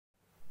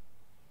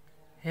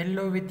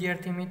Hello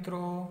વિદ્યાર્થી મિત્રો,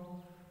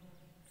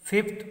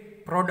 fifth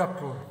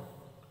product rule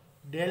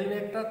del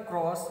vector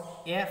cross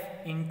F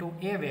into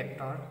A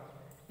vector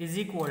is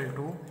equal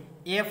to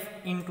f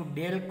into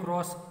del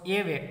cross A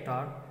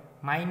vector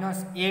minus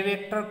A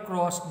vector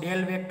cross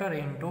del vector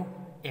into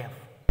F.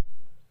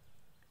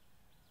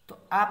 તો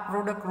આ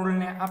product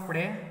રૂલને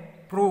આપણે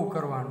prove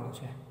કરવાનું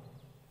છે.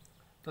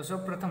 તો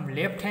સૌપ્રથમ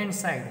left hand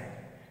side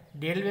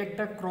del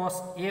vector cross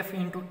F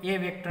into એ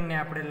વેક્ટરને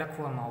આપણે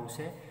લખવામાં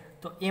આવશે.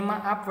 તો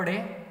એમાં આપણે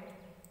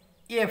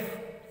એફ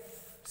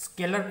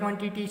સ્કેલર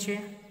ક્વોન્ટિટી છે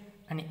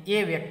અને એ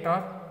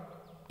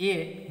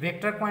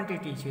વેક્ટર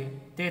ક્વોન્ટિટી છે.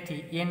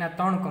 તેથી એના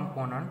ત્રણ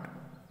કમ્પોનન્ટ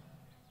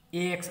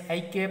એએક્સ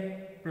આઈ કેપ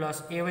પ્લસ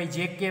એવાય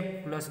જે કેપ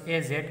પ્લસ એ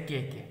ઝેડ કે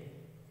કે.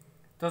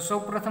 તો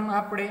સૌપ્રથમ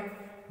આપણે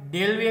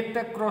del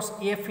vector cross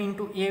F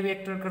into એ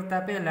વેક્ટર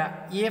કરતાં પહેલાં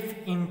એફ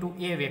ઇન્ટુ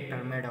એ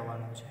વેક્ટર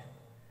મેળવવાનું છે.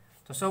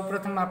 તો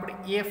સૌપ્રથમ આપણે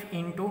એફ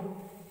ઇન્ટુ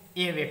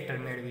એ વેક્ટર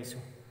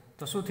મેળવીશું.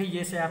 તો શું થઈ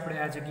જશે આપણે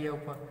આ જગ્યા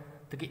ઉપર?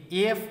 તો કે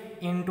એફ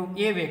ઇન્ટુ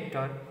એ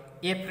વેક્ટર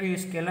એફ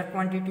સ્કેલર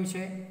ક્વોન્ટિટી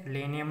છે એટલે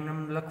એને એમને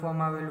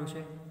લખવામાં આવેલું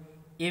છે.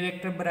 એ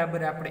વેક્ટર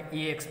બરાબર આપણે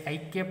એએક્સ આઈ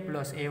કેપ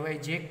પ્લસ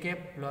એવાય જે કેપ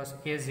પ્લસ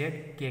એ ઝેડ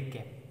કે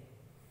કેપ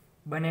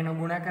બંનેનો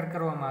ગુણાકાર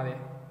કરવામાં આવે.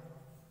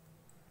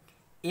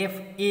 એફ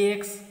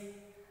એએક્સ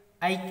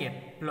આઈ કેપ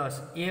પ્લસ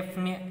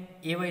એફને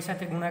એવાય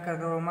સાથે ગુણાકાર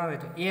કરવામાં આવે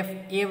તો એફ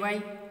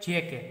એવાય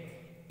જે કેપ,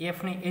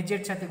 એફને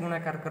એઝેડ સાથે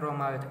ગુણાકાર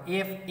કરવામાં આવે તો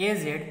એફ એ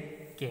ઝેડ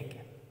કે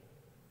cap.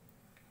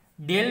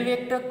 Del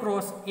vector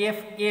cross F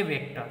A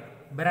vector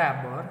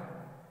બરાબર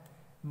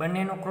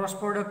બંનેનો ક્રોસ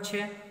પ્રોડક્ટ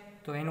છે.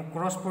 તો એનું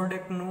ક્રોસ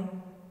પ્રોડક્ટનું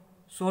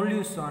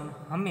સોલ્યુશન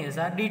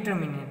હંમેશા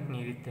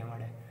ડિટર્મિનન્ટની રીતે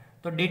મળે.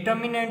 તો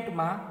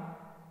ડિટર્મિનન્ટમાં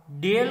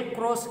del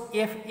cross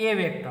F A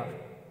vector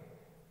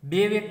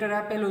બે વેક્ટર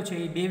આપેલું છે.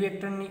 એ બે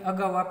વેક્ટરની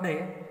અગાઉ આપણે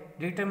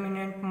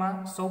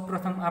ડિટર્મિનન્ટમાં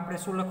સૌપ્રથમ આપણે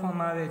શું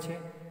લખવામાં આવે છે?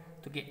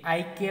 તો કે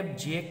આઈ કેપ,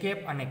 જે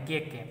કેપ અને કે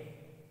કેપ.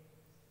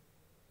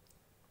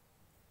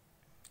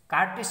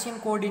 કાર્ટેશિયન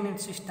કોઓર્ડિનેટ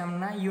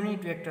સિસ્ટમના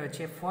યુનિટ વેક્ટર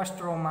છે.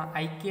 ફર્સ્ટ રોમાં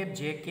આઈ કેપ,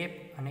 જે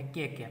કેપ અને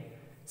કે કેપ.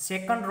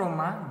 સેકન્ડ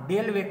રોમાં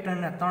ડેલ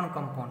વેક્ટરના ત્રણ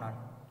કમ્પોનન્ટ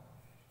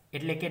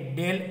એટલે કે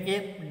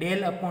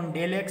del upon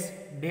del x,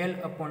 del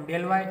upon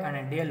del Y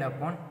અને del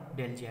upon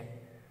del Z.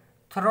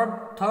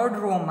 Third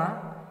રોમાં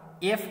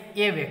F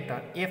A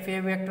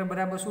vector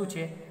બરાબર શું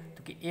છે? તો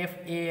કે F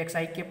A x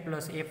I cap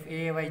plus F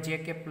A Y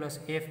જે cap plus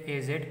F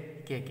A Z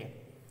કે કેપ.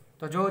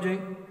 તો જોવો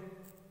જોઈએ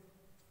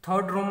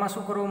થર્ડ રોમાં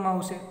શું કરવામાં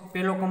આવશે?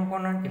 પહેલો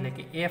કમ્પોનન્ટ એટલે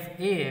કે F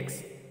A x,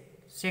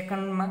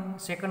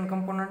 second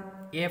component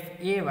F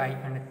A Y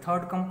અને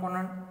third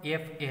component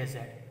F A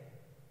Z.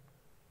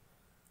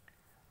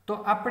 તો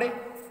આપણે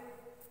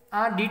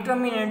આ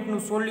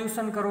ડિટર્મિનન્ટનું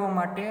સોલ્યુશન કરવા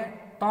માટે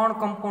ત્રણ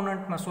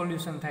કમ્પોનન્ટમાં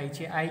સોલ્યુશન થાય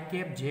છે: આઈ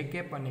કેપ, જે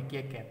કેપ અને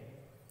કે કેપ.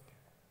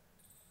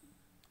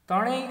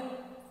 ત્રણેય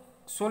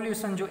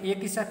સોલ્યુશન જો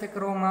એકી સાથે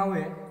કરવામાં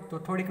આવે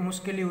તો થોડીક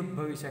મુશ્કેલી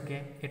ઉદ્ભવી શકે.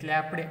 એટલે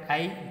આપણે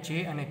આઈ, જે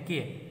અને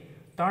કે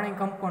ત્રણેય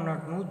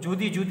કમ્પોનન્ટનું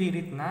જુદી જુદી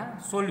રીતના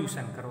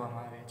સોલ્યુશન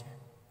કરવામાં આવે છે.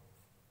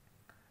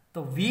 તો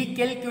વી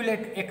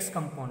કેલ્ક્યુલેટ એક્સ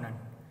કમ્પોનન્ટ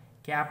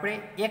કે આપણે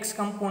એક્સ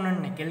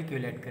કમ્પોનન્ટને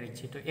કેલ્ક્યુલેટ કરીએ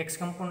છીએ. તો એક્સ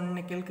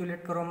કમ્પોનન્ટને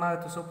કેલ્ક્યુલેટ કરવામાં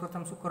આવે તો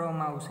સૌપ્રથમ શું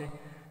કરવામાં આવશે?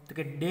 તો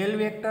કે del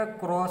vector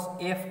cross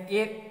F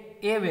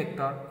A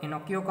vector એનો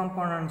કયો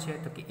કમ્પોનન્ટ છે?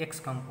 તો કે એક્સ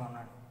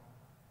કમ્પોનન્ટ.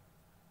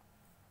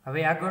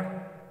 હવે આગળ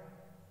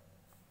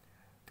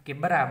તો કે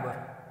બરાબર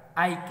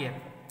આઈ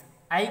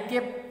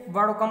કેપ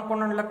વાળો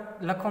કમ્પોનન્ટ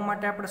લખવા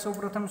માટે આપણે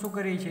સૌપ્રથમ શું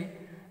કરીએ છીએ?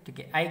 તો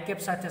કે આઈ કેપ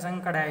સાથે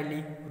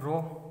સંકળાયેલી રો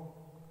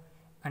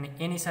અને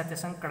એની સાથે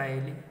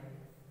સંકળાયેલી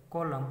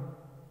કોલમ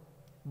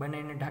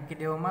બંનેને ઢાંકી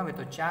દેવામાં આવે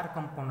તો ચાર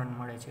કમ્પોનન્ટ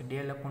મળે છે: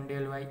 del upon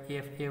del Y,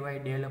 F A Y,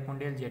 del upon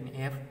del Z અને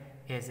એફ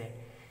એ ઝેડ.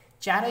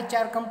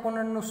 ચાર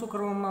કમ્પોનન્ટનું શું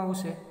કરવામાં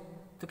આવશે?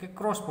 તો કે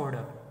ક્રોસ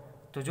પ્રોડક્ટ.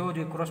 તો જોવું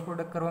જોઈએ ક્રોસ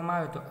પ્રોડક્ટ કરવામાં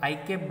આવે તો આઈ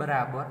કેપ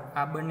બરાબર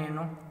આ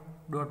બંનેનો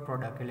ડોટ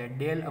પ્રોડક્ટ એટલે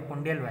del upon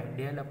del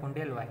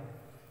Y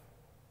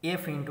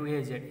F into એ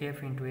ઝેડ.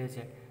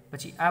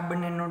 પછી આ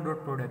બંનેનો ડોટ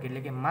પ્રોડક્ટ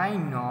એટલે કે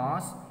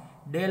minus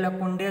del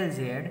upon del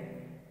Z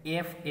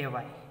F A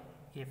Y.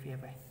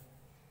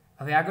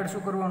 હવે આગળ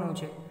શું કરવાનું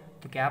છે?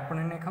 તો કે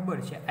આપણને ખબર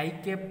છે આઈ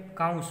કેપ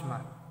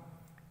કાઉન્સમાં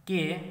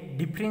કે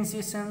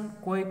ડિફરન્સિએશન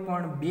કોઈ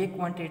પણ બે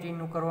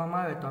ક્વોન્ટિટીનું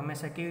કરવામાં આવે તો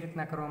હંમેશા કેવી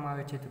રીતના કરવામાં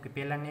આવે છે? તો કે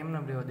પહેલાંને એમને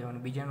રહેવા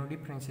દેવાનું, બીજાનું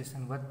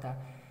ડિફરન્સિએશન વધતા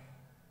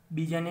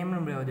બીજાને એમને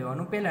રહેવા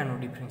દેવાનું, પહેલાંનું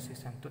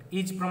ડિફરન્સિએશન. તો એ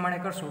જ પ્રમાણે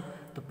કરશું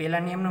તો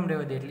પહેલાંને એમને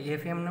રહેવા દે એટલે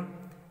એફ એમને,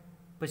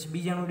 પછી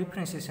બીજાનું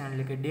ડિફરન્સિએશન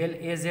એટલે કે ડેલ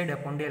એ Z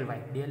upon del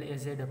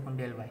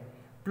Y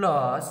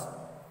plus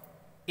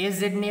એ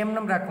ઝેડને એમને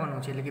રાખવાનું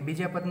છે એટલે કે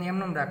બીજા પદને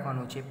એમને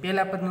રાખવાનું છે.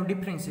 પહેલા પદનું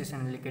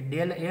ડિફરન્સિએશન એટલે કે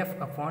del F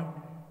upon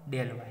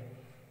del Y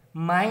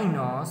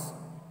minus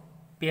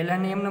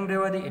પહેલાને એમને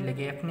રહેવા દે એટલે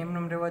કે એફને એમને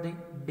રહેવા દે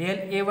ડેલ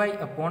એ Y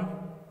upon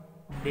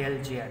del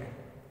Z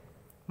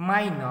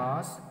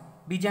minus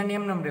બીજાને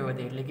એમને રહેવા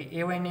દે એટલે કે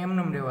એ વાયને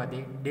એમને રહેવા દે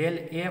del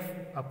F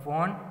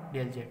upon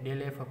del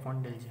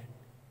Z.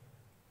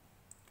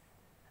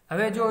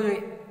 હવે જો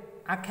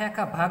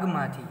આખા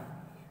ભાગમાંથી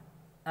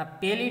આ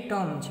પહેલી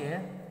ટર્મ છે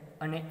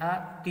અને આ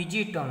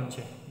ત્રીજી ટર્મ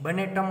છે,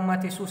 બંને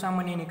ટર્મમાંથી શું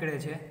સામાન્ય નીકળે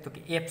છે? તો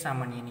કે એફ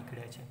સામાન્ય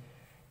નીકળે છે.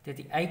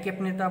 તેથી આઈ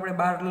કેપને તો આપણે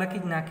બહાર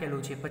લખી જ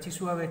નાખેલું છે. પછી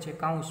શું આવે છે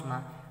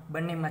કાઉન્સમાં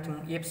બંનેમાંથી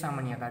હું એફ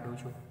સામાન્ય કાઢું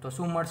છું તો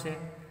શું મળશે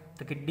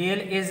તો કે del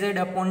AZ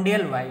upon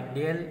del Y,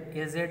 del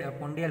AZ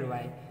upon del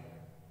Y,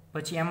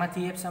 પછી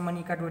આમાંથી એફ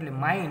સામાન્ય કાઢવું એટલે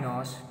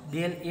માઇનસ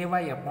ડેલ એ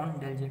Y upon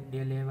del Z,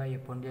 del એ વાય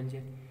અપોન ડેલ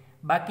ઝેડ.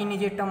 બાકીની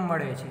જે ટર્મ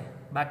મળે છે,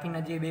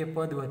 બાકીના જે બે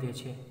પદ વધે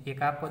છે, એક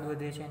આ પદ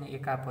વધે છે અને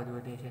એક આ પદ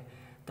વધે છે,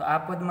 તો આ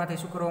પદમાંથી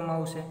શું કરવામાં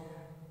આવશે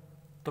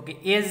તો કે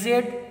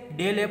AZ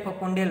del F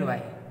upon del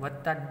Y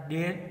વત્તા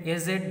del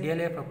AZ del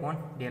F upon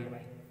del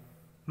Y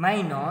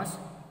minus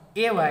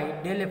એ Y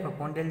del F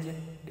upon del Z,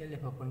 del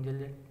F upon del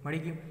Z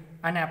મળી ગયું.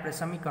 આને આપણે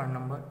સમીકરણ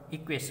નંબર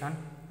ઇક્વેશન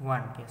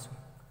 1 કહેશું.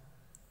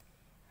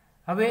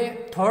 હવે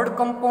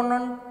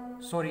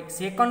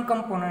સેકન્ડ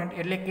કમ્પોનન્ટ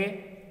એટલે કે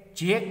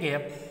જે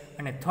કેપ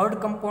અને થર્ડ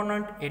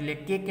કમ્પોનન્ટ એટલે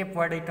કે કેપ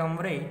વાળી ટર્મ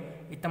રહી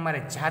એ તમારે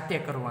જાતે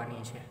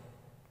કરવાની છે.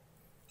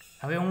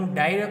 હવે હું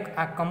ડાયરેક્ટ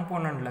આ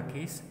કમ્પોનન્ટ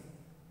લખીશ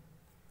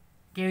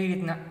કેવી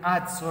રીતના આ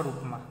જ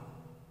સ્વરૂપમાં.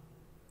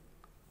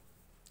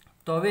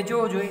 તો હવે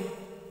જોવો જોઈએ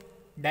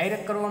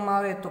ડાયરેક્ટ કરવામાં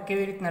આવે તો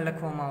કેવી રીતના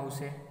લખવામાં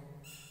આવશે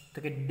તો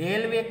કે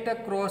del vector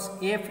cross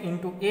F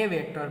into એ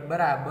વેક્ટર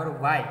બરાબર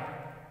વાય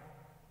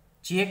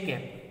જે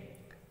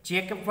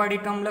કેપ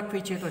વાળી ટર્મ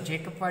લખવી છે તો જે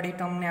કેપ વાળી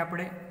ટર્મને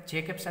આપણે જે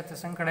કેપ સાથે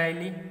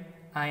સંકળાયેલી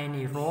આ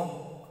એની રો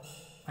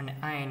અને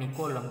આ એની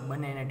કોલમ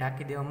બંનેને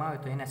ઢાંકી દેવામાં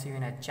આવે તો એના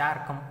સિવાયના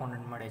 4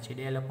 કમ્પોનન્ટ મળે છે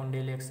del upon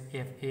del x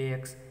F A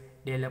x,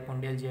 del upon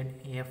del Z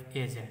F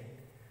A Z.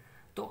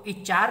 તો એ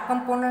 4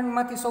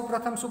 કમ્પોનન્ટમાંથી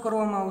સૌપ્રથમ શું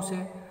કરવામાં આવશે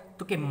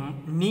તો કે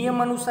નિયમ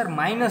અનુસાર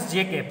માઇનસ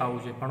જે કેપ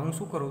આવવું જોઈએ, પણ હું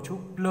શું કરું છું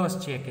પ્લસ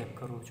જે કેપ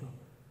કરું છું.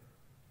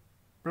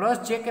 પ્લસ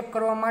જે કેપ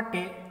કરવા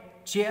માટે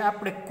જે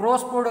આપણે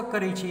ક્રોસ પ્રોડક્ટ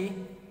કરી છે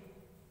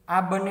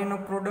આ બંનેનો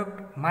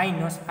પ્રોડક્ટ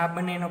માઇનસ આ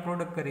બંનેનો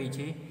પ્રોડક્ટ કરી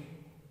છે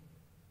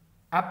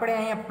આપણે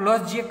અહીંયા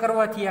પ્લસ જે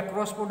કરવાથી આ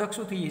ક્રોસ પ્રોડક્ટ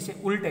શું થઈ જશે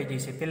ઉલટાઈ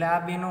જશે. પહેલાં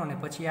આ બેનો અને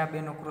પછી આ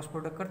બેનો ક્રોસ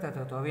પ્રોડક્ટ કરતા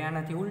હતા તો હવે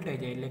આનાથી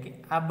ઉલટાઈ જાય એટલે કે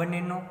આ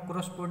બંનેનો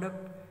ક્રોસ પ્રોડક્ટ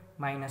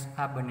માઇનસ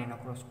આ બંનેનો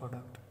ક્રોસ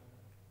પ્રોડક્ટ.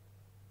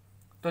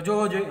 તો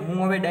જોવો જોઈએ હું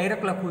હવે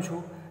ડાયરેક્ટ લખું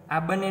છું આ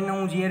બંનેનો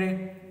હું જ્યારે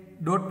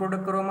ડોટ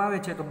પ્રોડક્ટ કરવામાં આવે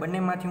છે તો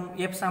બંનેમાંથી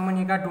હું એફ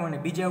સામાન્ય કાઢું અને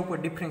બીજા ઉપર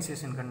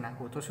ડિફરન્સિએશન કરી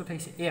નાખું તો શું થઈ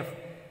છે એફ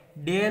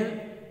ડેલ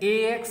એ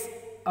x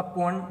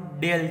upon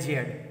del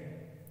Z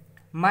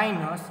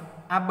minus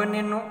આ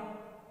બંનેનો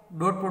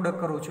ડોટ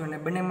પ્રોડક્ટ કરું છું અને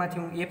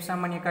બંનેમાંથી હું એફ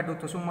સામાન્ય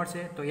કાઢું તો શું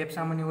મળશે તો એફ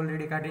સામાન્ય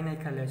ઓલરેડી કાઢી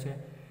નાખેલા છે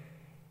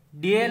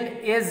ડેલ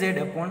એ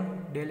Z upon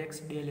del x,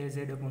 del એ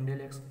Z upon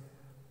del x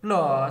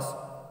plus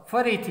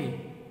ફરીથી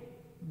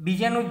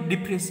બીજાનું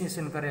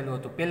ડિફરન્સિએશન કરેલું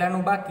હતું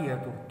પહેલાંનું બાકી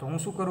હતું તો હું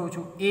શું કરું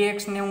છું એ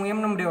એક્સને હું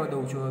એમનેમ રહેવા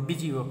દઉં છું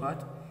બીજી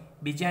વખત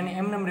બીજાને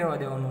એમનેમ રહેવા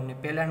દેવાનું ને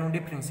પહેલાંનું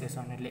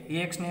ડિફરન્સિએશન એટલે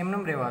એ એક્સને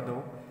એમનેમ રહેવા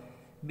દઉં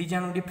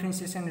બીજાનું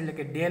ડિફરન્સિએશન એટલે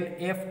કે del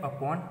F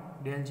upon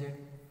del Z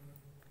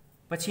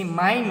પછી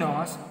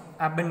માઇનસ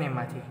આ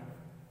બંનેમાંથી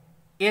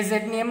એ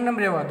ઝેડને એમનેમ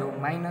રહેવા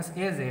દઉં માઇનસ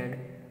એ ઝેડ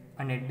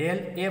અને del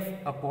F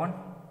upon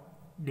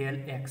del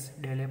x,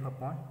 del F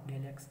upon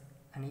del x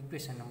અને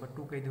ઇક્વેશન નંબર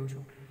 2 કહી દઉં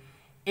છું.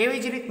 એવી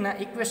જ રીતના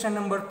ઇક્વેશન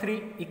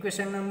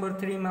નંબર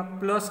 3માં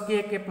પ્લસ કે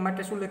કેપ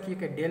માટે શું લખીએ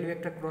કે del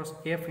vector cross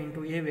F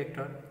into એ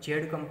વેક્ટર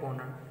ઝેડ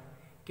કમ્પોનન્ટ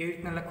કેવી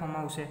રીતના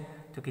લખવામાં આવશે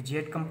તો કે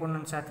ઝેડ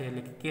કમ્પોનન્ટ સાથે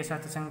એટલે કે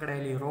સાથે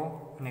સંકળાયેલી રો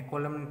અને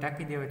કોલમને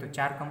ટાંકી દેવાય તો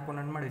 4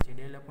 કમ્પોનન્ટ મળે છે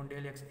del upon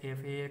del x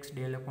F A x,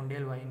 del upon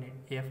del Y અને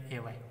એફ એ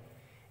વાય.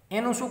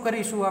 એનું શું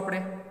કરીશું આપણે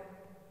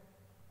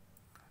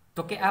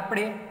તો કે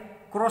આપણે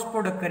ક્રોસ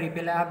પ્રોડક્ટ કરી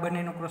પહેલાં આ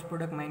બંનેનો ક્રોસ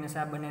પ્રોડક્ટ માઇનસ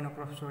આ બંનેનો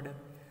ક્રોસ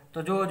પ્રોડક્ટ તો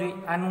જોવો જોઈએ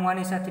આનું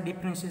આની સાથે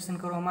ડિફરન્સિએશન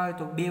કરવામાં આવે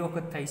તો 2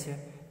 વખત થાય છે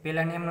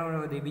પહેલાંને એમનો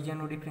રહેવા દે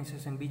બીજાનું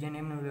ડિફરન્સિએશન બીજાને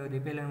એમનો રહેવા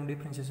દે પહેલાંનું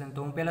ડિફરન્સિએશન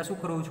તો હું પહેલાં શું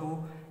કરું છું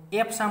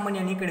એફ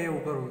સામાન્ય નીકળે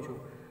એવું કરું છું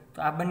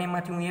તો આ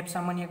બંનેમાંથી હું એફ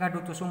સામાન્ય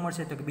કાઢું તો શું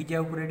મળશે તો કે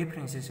બીજા ઉપર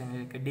ડિફરન્સિએશન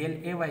એટલે કે ડેલ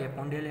એ Y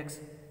upon del x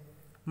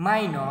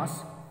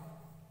minus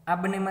આ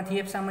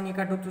બંનેમાંથી એફ સામાન્ય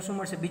કાઢું તો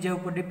શું મળશે બીજા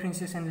ઉપર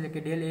ડિફરન્સિએશન એટલે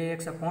કે ડેલ એ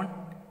એક્સ અપોન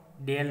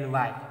ડેલ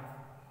વાય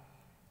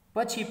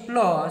પછી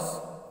પ્લસ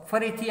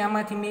ફરીથી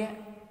આમાંથી મેં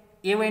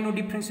એ વાયનું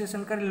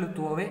ડિફરન્સિએશન કરેલું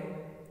તો હવે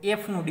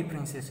એફનું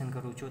ડિફરન્સિએશન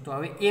કરું છું તો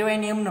હવે એ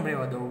વાયને એમને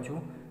રહેવા દઉં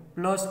છું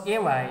પ્લસ એ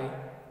Y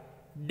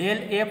del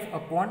F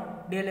upon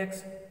del x.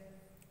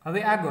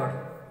 હવે આગળ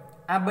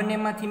આ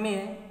બંનેમાંથી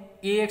મેં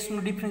એ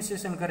એક્સનું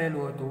ડિફરન્સિએશન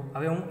કરેલું હતું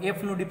હવે હું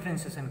એફનું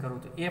ડિફરન્સિએશન કરું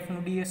તો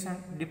એફનું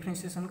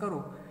ડિફરન્સિએશન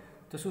કરું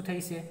તો શું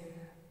થઈ છે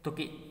તો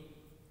કે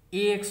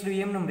એ એક્સનું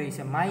એમને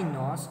રહેશે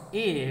માઇનસ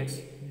એ x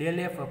del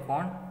F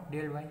upon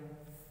del Y.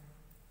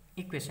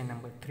 Equation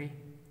number 3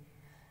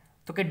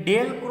 તો કે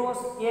ડેલ ક્રોસ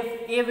એફ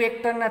એ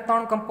વેક્ટરના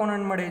 3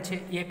 કમ્પોનન્ટ મળે છે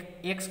એક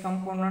એક્સ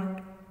કમ્પોનન્ટ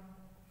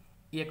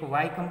એક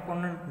વાય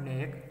કમ્પોનન્ટ ને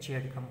એક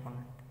ઝેડ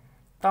કમ્પોનન્ટ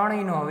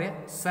ત્રણેયનો હવે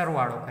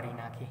સરવાળો કરી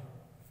નાખી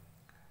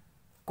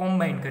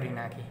કોમ્બાઈન કરી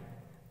નાખી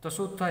તો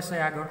શું થશે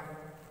આગળ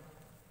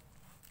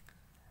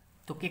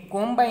તો કે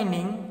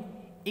કોમ્બાઇનિંગ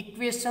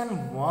ઇક્વેશન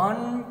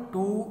 1,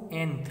 2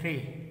 and 3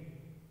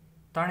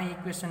 ત્રણેય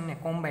ઇક્વેશનને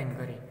કોમ્બાઈન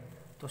કરી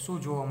તો શું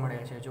જોવા મળે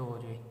છે જોવો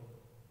જોઈએ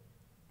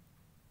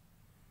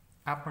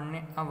આપણને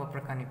આવા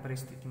પ્રકારની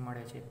પરિસ્થિતિ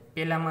મળે છે.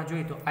 પહેલામાં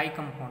જોઈએ તો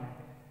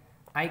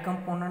આઈ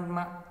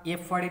કમ્પોનન્ટમાં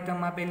એફ વાળી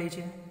ટર્મ આપેલી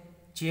છે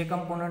જે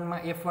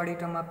કમ્પોનન્ટમાં એફ વાળી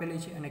ટર્મ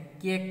આપેલી છે અને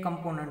કે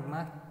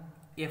કમ્પોનન્ટમાં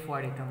એફ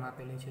વાળી ટર્મ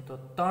આપેલી છે. તો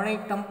ત્રણેય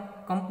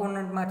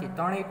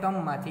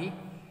ટર્મમાંથી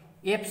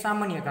એફ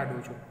સામાન્ય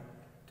કાઢું છું.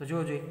 તો જો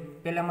જોઈએ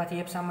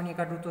પહેલામાંથી એફ સામાન્ય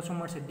કાઢું તો શું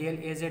મળશે? Del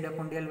AZ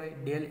upon del Y,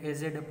 del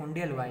AZ upon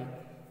del Y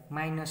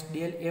minus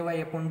del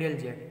એવાય upon del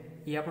Z.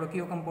 એ આપણો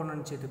કયો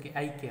કમ્પોનન્ટ છે? તો કે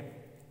આઈ કેપ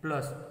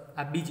પ્લસ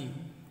આ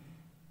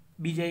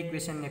બીજા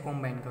ઇક્વેશનને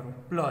કોમ્બાઈન કરું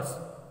પ્લસ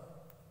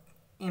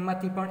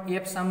એમાંથી પણ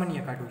એફ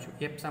સામાન્ય કાઢું છું.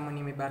 એફ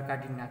સામાન્ય મેં બહાર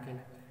કાઢી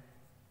નાખેલા.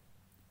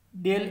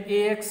 Del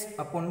x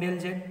upon del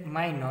Z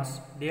minus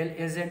del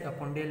AZ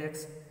upon del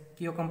x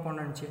કયો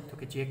કમ્પોનન્ટ છે? તો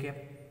કે જે કેપ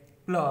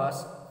પ્લસ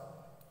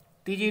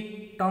ત્રીજી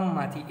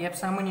ટર્મમાંથી એફ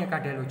સામાન્ય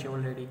કાઢેલું છે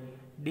ઓલરેડી,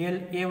 ડેલ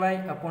એ Y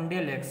upon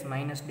del x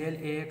minus del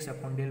એ x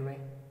upon del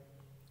Y.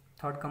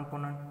 Third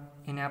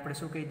component એને આપણે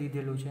શું કહી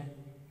દીધેલું છે?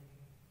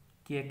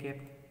 કે કેપ.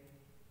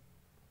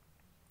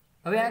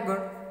 હવે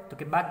આગળ તો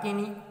કે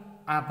બાકીની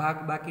આ ભાગ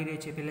બાકી રહે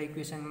છે પહેલા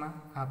ઇક્વેશનમાં,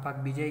 આ ભાગ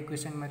બીજા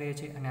ઇક્વેશનમાં રહે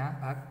છે અને આ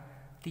ભાગ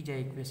ત્રીજા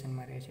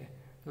ઇક્વેશનમાં રહે છે.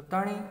 તો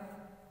ત્રણેય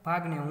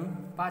ભાગને હું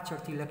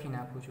પાછળથી લખી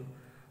નાખું છું.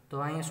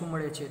 તો અહીંયા શું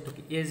મળે છે? તો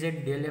કે એ Z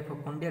del F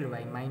upon del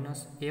Y minus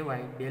એ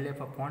Y del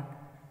F upon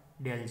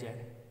del Z.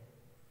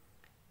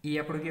 એ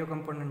આપણો કયો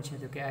કમ્પોનન્ટ છે?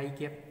 તો કે આઈ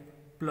કેપ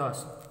પ્લસ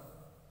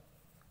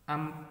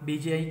આમ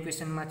બીજા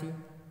ઇક્વેશનમાંથી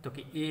તો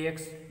કે એ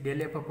x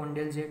del F upon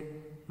del Z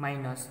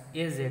minus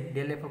એ Z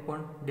del F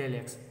upon del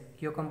x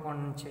કયો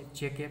કમ્પોનન્ટ છે?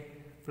 જે કેપ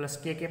પ્લસ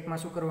કે કેપમાં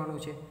શું કરવાનું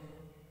છે?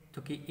 તો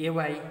કે એ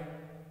Y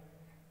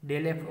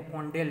del F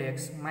upon del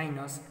x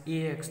minus એ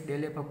x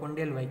del F upon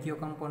del Y કયો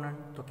કમ્પોનન્ટ?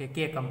 તો કે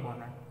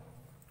કમ્પોનન્ટ.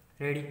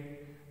 રેડી?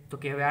 તો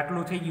કે હવે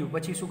આટલું થઈ ગયું.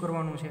 પછી શું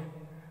કરવાનું છે?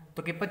 તો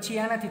કે પછી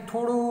આનાથી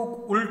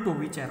થોડુંક ઉલટું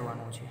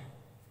વિચારવાનું છે.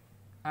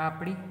 આ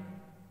આપણી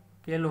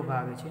પહેલો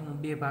ભાગ છે, હું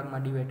બે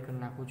ભાગમાં ડિવાઈડ કરી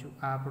નાખું છું.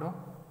 આ આપણો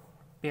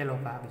પહેલો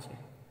ભાગ છે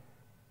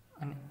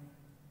અને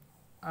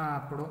આ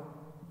આપણો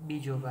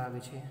બીજો ભાગ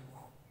છે.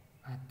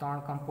 આ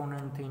ત્રણ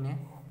કમ્પોનન્ટ થઈને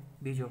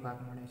બીજો ભાગ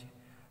મળે છે.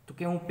 તો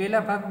કે હું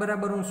પહેલા ભાગ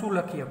બરાબર હું શું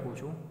લખી શકું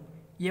છું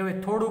એ હવે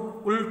થોડુંક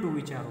ઉલટું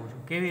વિચારું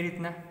છું. કેવી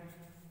રીતના?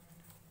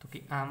 તો કે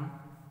આમ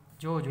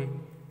જોવો જોઈએ,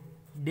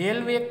 del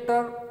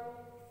vector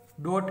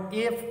dot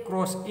F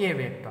cross એ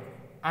વેક્ટર,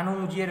 આનું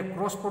હું જ્યારે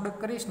ક્રોસ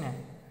પ્રોડક્ટ કરીશ ને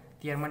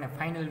ત્યારે મને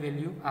ફાઇનલ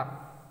વેલ્યુ આ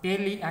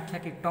પહેલી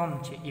આખી ટર્મ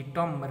છે એ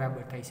ટર્મ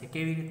બરાબર થાય છે.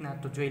 કેવી રીતના?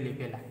 તો જોઈ લે.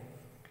 પહેલાં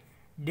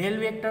del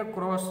vector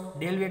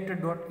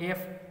dot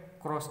F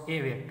cross એ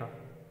વેક્ટર,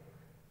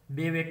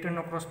 બે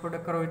વેક્ટરનો ક્રોસ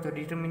પ્રોડક્ટ કરવો હોય તો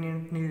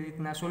ડિટર્મિનન્ટની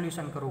રીતના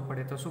સોલ્યુશન કરવું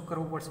પડે. તો શું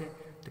કરવું પડશે?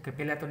 તો કે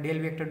પહેલાં તો ડેલ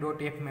વેક્ટર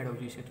ડોટ એફ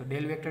મેળવવું છે. તો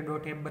ડેલ વેક્ટર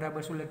ડોટ એફ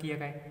બરાબર શું લખી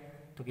શકાય?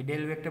 તો કે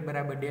ડેલ વેક્ટર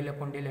બરાબર ડેલ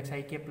અપોન ડેલ એક્સ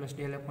આઈ કે plus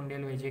del upon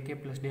del Y જે કે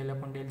plus del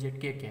upon del Z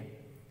k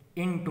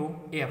into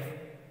F.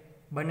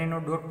 બંનેનો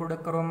ડોટ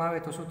પ્રોડક્ટ કરવામાં આવે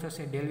તો શું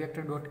થશે? ડેલ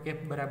વેક્ટર ડોટ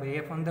એફ બરાબર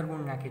એફ અંદર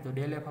ગુણ નાખી તો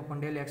del F upon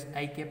del x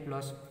આઈ કે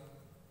plus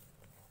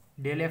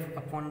del F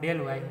upon del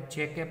Y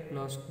જે કે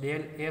plus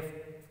del F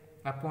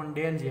upon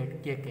del Z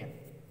કે.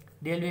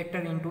 ડેલ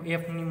વેક્ટર ઇન્ટુ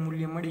એફની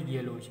મૂલ્ય મળી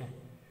ગયેલું છે.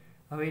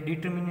 હવે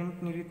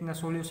ડિટર્મિનન્ટની રીતના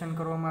સોલ્યુશન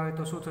કરવામાં આવે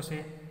તો શું થશે?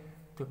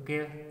 તો કે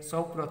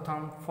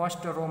સૌપ્રથમ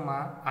ફર્સ્ટ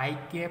રોમાં આઈ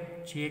કેપ,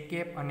 જે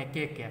કેપ અને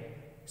કે કેપ.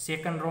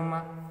 સેકન્ડ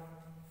રોમાં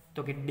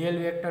તો કે ડેલ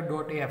વેક્ટર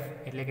ડોટ એફ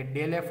એટલે કે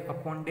del F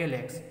upon del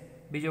x,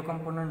 બીજો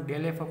component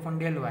del F upon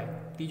del Y,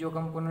 ત્રીજો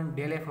component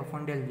del F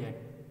upon del Z.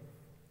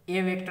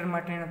 એ વેક્ટર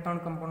માટેના ત્રણ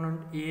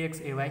component A x,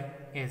 A Y,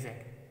 A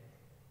Z.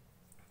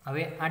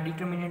 હવે આ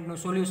ડિટર્મિનન્ટનું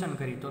સોલ્યુશન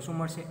કરી તો શું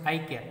મળશે?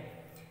 આઈ કેપ.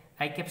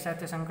 આઈ કેપ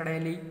સાથે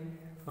સંકળાયેલી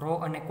રો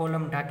અને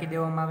કોલમ ઢાંકી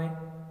દેવામાં આવે.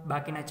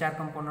 બાકીના ચાર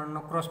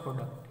કમ્પોનન્ટનો ક્રોસ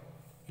પ્રોડક્ટ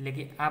એટલે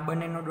કે આ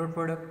બંનેનો ડોટ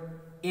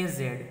પ્રોડક્ટ એ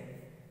Z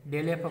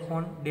del F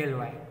upon del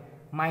Y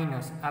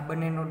minus આ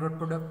બંનેનો ડોટ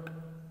પ્રોડક્ટ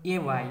એ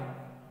Y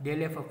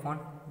del F upon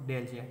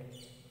del Z.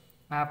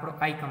 આ આપણો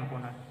આઈ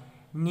કમ્પોનન્ટ.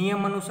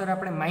 નિયમ અનુસાર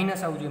આપણે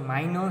માઇનસ આવવું જોઈએ,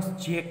 માઇનસ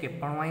જે કેપ,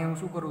 પણ અહીંયા હું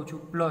શું કરું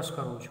છું? પ્લસ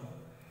કરું છું.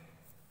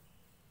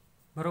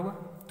 બરોબર?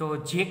 તો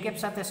જે કેપ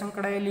સાથે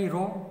સંકળાયેલી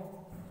રો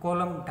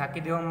કોલમ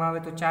ઢાંકી દેવામાં આવે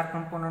તો ચાર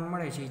કમ્પોનન્ટ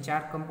મળે છે. એ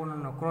ચાર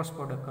કમ્પોનન્ટનો ક્રોસ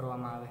પ્રોડક્ટ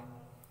કરવામાં આવે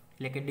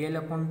એટલે કે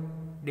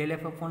del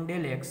F upon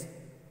del x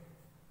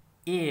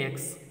એ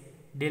x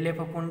del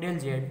F upon del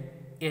Z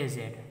એ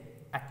ઝેડ.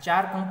 આ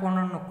ચાર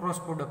કમ્પોનન્ટનો ક્રોસ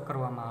પ્રોડક્ટ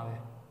કરવામાં આવે.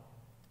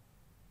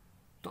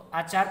 તો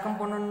આ ચાર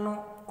કમ્પોનન્ટનો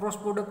ક્રોસ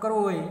પ્રોડક્ટ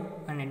કરવો હોય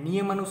અને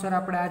નિયમ અનુસાર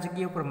આપણે આ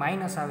જગ્યા ઉપર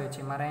માઇનસ આવે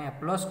છે, મારે અહીંયા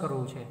પ્લસ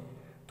કરવું છે,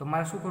 તો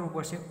મારે શું કરવું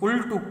પડશે?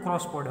 ઉલટું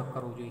ક્રોસ પ્રોડક્ટ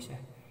કરવું જોઈશે.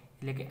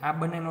 એટલે કે આ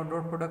બંનેનો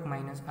ડોટ પ્રોડક્ટ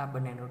માઇનસ આ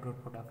બંનેનો ડોટ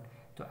પ્રોડક્ટ.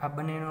 તો આ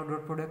બંનેનો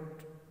ડોટ પ્રોડક્ટ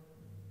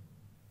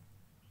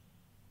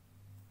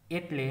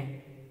એટલે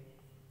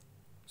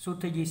શું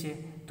થઈ જશે?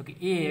 તો કે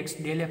એ x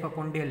del F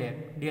upon del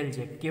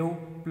Z કેવું?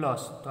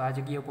 પ્લસ. તો આ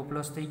જગ્યા ઉપર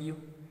પ્લસ થઈ ગયું.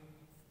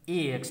 એ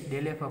x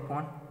del F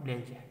upon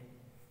del Z.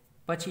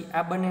 પછી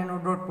આ બંનેનો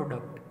ડોટ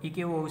પ્રોડક્ટ એ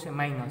કેવું આવશે?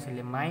 માઇનસ.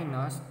 એટલે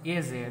માઇનસ એ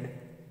Z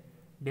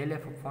del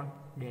F upon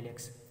del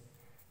x.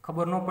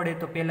 ખબર ન પડે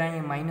તો પહેલાં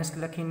અહીંયા માઇનસ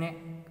લખીને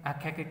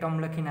આખી ટર્મ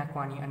લખી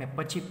નાખવાની અને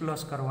પછી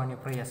પ્લસ કરવાનો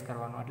પ્રયાસ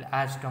કરવાનો એટલે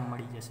આ જ ટર્મ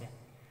મળી જશે.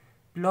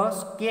 પ્લસ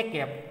કે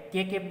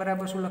કેપ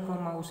બરાબર શું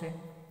લખવામાં આવશે?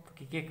 તો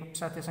કે કેપ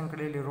સાથે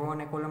સંકળાયેલી રો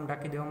અને કોલમ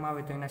ઢાંકી દેવામાં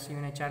આવે તો એના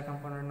સિવાયના ચાર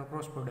કમ્પોનન્ટનો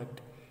ક્રોસ પ્રોડક્ટ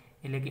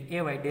એટલે કે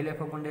એ Y del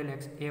F upon del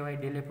x, એ Y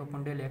del F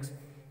upon del x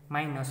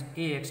minus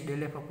એ x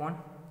del F upon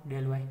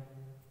del Y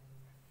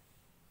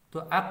તો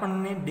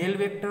આપણને del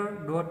vector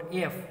dot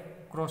F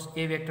cross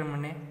એ વેક્ટર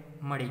મને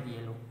મળી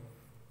ગયેલું,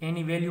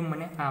 એની વેલ્યુ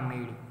મને આ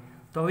મળી.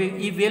 તો હવે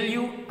એ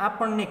વેલ્યુ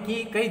આપણને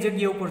કઈ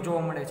જગ્યા ઉપર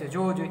જોવા મળે છે?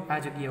 જોવો જોઈએ આ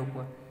જગ્યા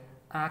ઉપર.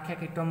 આ આખી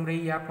ટર્મ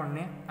રહી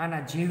આપણને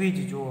આના જેવી જ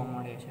જોવા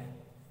મળે છે.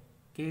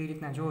 કેવી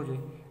રીતના જોવો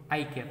જોઈએ?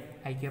 આઈ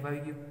કેપ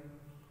આવી ગયું.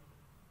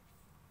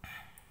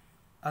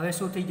 હવે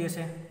શું થઈ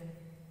જશે?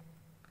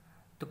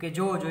 તો કે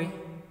જોવો જોઈએ,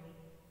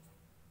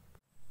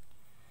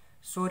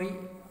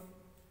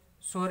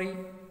 સોરી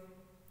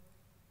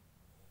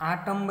આ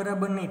ટર્મ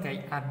બરાબર નહીં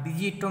થાય, આ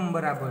બીજી ટર્મ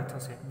બરાબર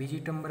થશે.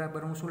 બીજી ટર્મ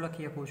બરાબર હું શું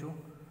લખી શકું છું?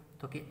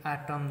 તો કે આ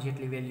ટર્મ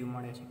જેટલી વેલ્યુ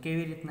મળે છે.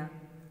 કેવી રીતના?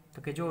 તો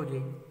કે જોવો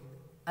જોઈએ,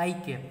 આઈ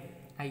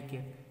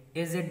cap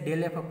as at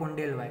del F upon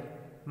del Y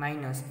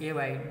minus A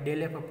Y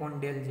del F upon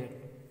del Z,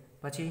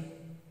 પછી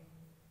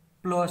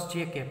પ્લસ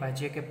જે કેપ, આ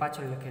જે કેપ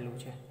પાછળ લખેલું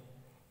છે,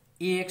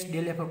 એ x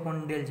del F upon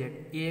del Z,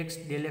 એ x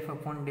del F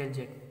upon del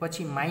Z,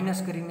 પછી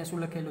minus કરીને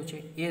શું લખેલું છે?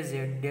 એ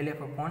Z del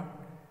F upon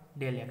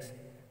del x,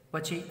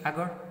 પછી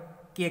આગળ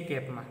કે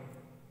કેપમાં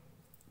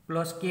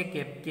પ્લસ કે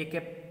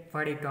કેપ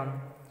વાળી ટર્મ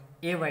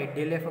એ Y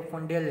del F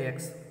upon del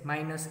x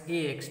minus એ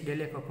x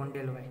del F upon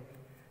del Y.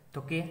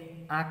 તો કે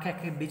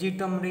આખી બીજી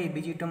ટર્મ રહી,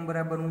 બીજી ટર્મ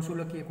બરાબર હું શું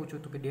લખી શકું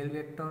છું? તો કે del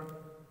vector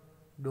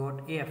dot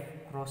F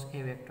cross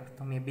એ વેક્ટર.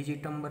 તો મેં બીજી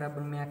ટર્મ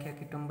બરાબર આખી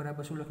ટર્મ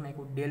બરાબર શું લખી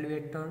નાખ્યું? Del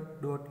vector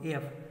dot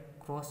F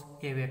cross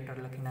એ વેક્ટર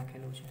લખી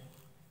નાખેલું છે.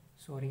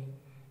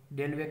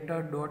 Del vector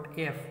dot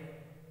F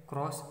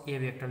cross એ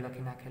વેક્ટર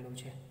લખી નાખેલું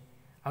છે.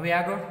 હવે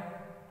આગળ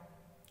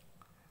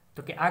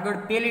તો કે આગળ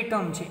પહેલી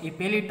ટર્મ છે, એ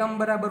પહેલી ટર્મ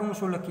બરાબર હું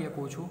શું લખી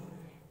શકું છું?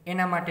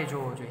 એના માટે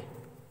જોવો જોઈએ.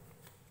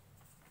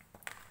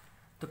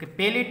 તો કે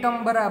પહેલી ટર્મ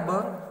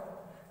બરાબર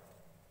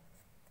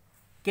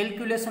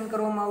કેલ્ક્યુલેશન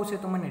કરવામાં આવશે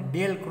તો મને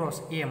ડેલ ક્રોસ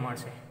એ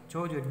મળશે.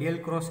 જોજો ડેલ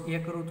ક્રોસ એ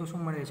કરું તો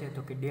શું મળે છે?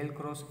 તો કે ડેલ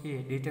ક્રોસ એ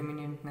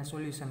ડિટર્મિનન્ટના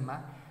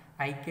સોલ્યુશનમાં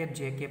આઈ કેપ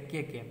જે કેપ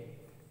કે કેપ,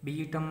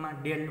 બીજી ટર્મમાં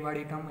ડેલ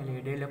વાળી ટર્મ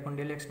એટલે del upon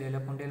del x del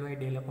upon del Y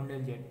del upon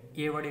del Z,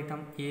 એ વાળી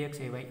ટર્મ એ એક્સ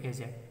એ વાય એ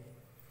ઝેડ.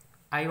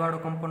 આઈ વાળો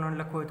કમ્પોનન્ટ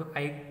લખવો હોય તો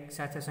આઈ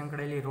સાથે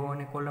સંકળાયેલી રો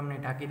અને કોલમને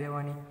ઢાંકી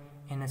દેવાની.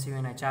 એના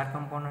સિવાયના 4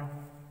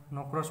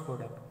 કમ્પોનન્ટનો ક્રોસ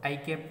પ્રોડક્ટ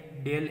આઈ કેપ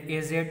ડેલ એ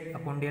Z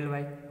upon del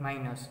Y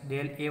minus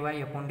del એ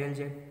વાય અપોન ડેલ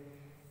ઝેડ.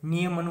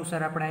 નિયમ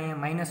અનુસાર આપણે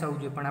અહીંયા માઇનસ આવવું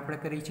જોઈએ, પણ આપણે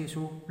કરીએ છીએ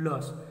શું?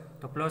 પ્લસ.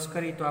 તો પ્લસ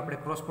કરી તો આપણે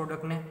ક્રોસ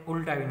પ્રોડક્ટને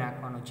ઉલટાવી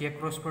નાખવાનો. જે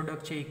ક્રોસ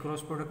પ્રોડક્ટ છે એ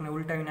ક્રોસ પ્રોડક્ટને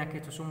ઉલટાવી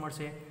નાખીએ તો શું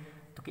મળશે?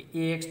 તો કે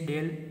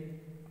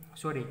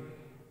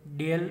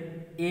ડેલ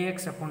એ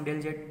x upon del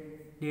Z,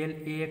 del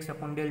એ એક્સ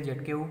અપોન ડેલ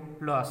ઝેડ કેવું?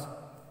 પ્લસ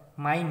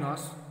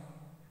માઇનસ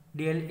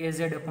ડેલ એ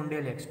Z upon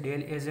del x,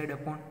 del એ Z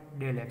upon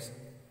del x,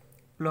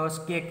 plus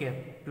કે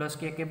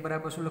કેપ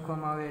બરાબર શું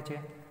લખવામાં આવે છે?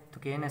 તો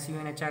કે એના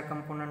સિવાયના 4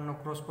 કમ્પોનન્ટનો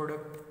ક્રોસ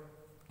પ્રોડક્ટ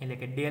એટલે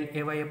કે ડેલ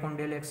એ Y upon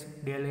del x,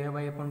 del એ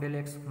Y upon del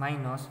x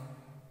minus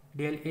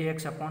del એ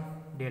એક્સ અપોન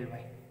ડેલ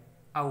વાય.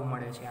 આવું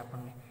મળે છે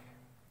આપણને.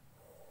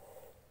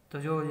 તો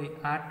જોવો જોઈએ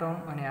આ ટર્મ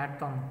અને આ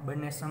ટર્મ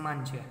બંને સમાન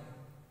છે.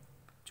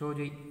 જોવો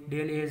જોઈએ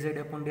ડેલ એ Z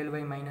upon del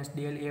Y minus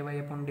del એ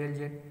વાય અપોન ડેલ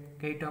ઝેડ,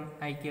 કઈ ટર્મ?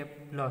 આઈ કેપ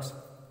પ્લસ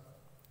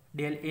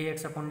ડેલ એ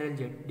x upon del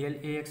Z, del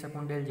એ x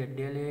upon del Z,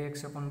 del એ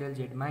x upon del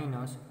Z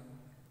minus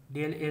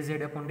del એ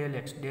Z upon del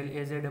x, del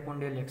એ Z upon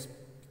del x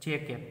જે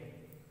cap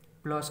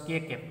plus કે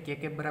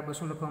cap બરાબર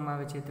શું લખવામાં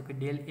આવે છે? તો કે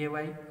del એ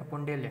Y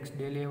upon del x,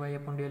 del એ Y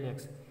upon del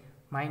x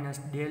minus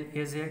del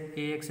એ Z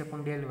એ x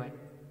upon del Y,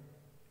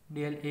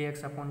 del એ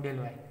x upon del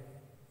Y.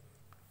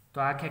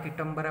 તો આખી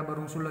ટર્મ બરાબર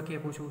હું શું લખી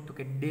શકું છું? તો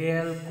કે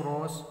ડેલ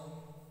ક્રોસ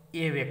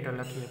એ વેક્ટર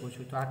લખી શકું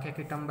છું. તો આખી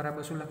ટર્મ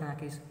બરાબર શું લખી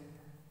નાખીશ?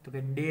 તો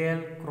કે ડેલ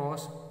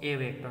ક્રોસ એ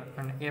વેક્ટર,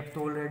 અને એફ તો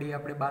ઓલરેડી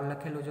આપણે બહાર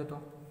લખેલો જ હતો.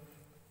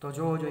 તો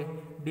જોવો જોઈએ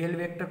del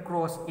vector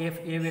cross F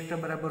A vector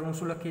બરાબર હું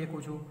શું લખી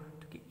શકું છું?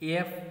 તો કે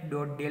F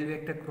dot del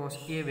vector cross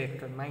એ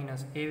વેક્ટર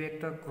માઇનસ એ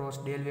vector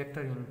cross del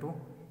vector into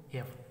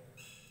F.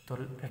 તો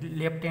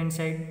left hand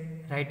side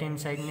right hand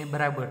સાઈડને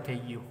બરાબર થઈ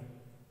ગયું.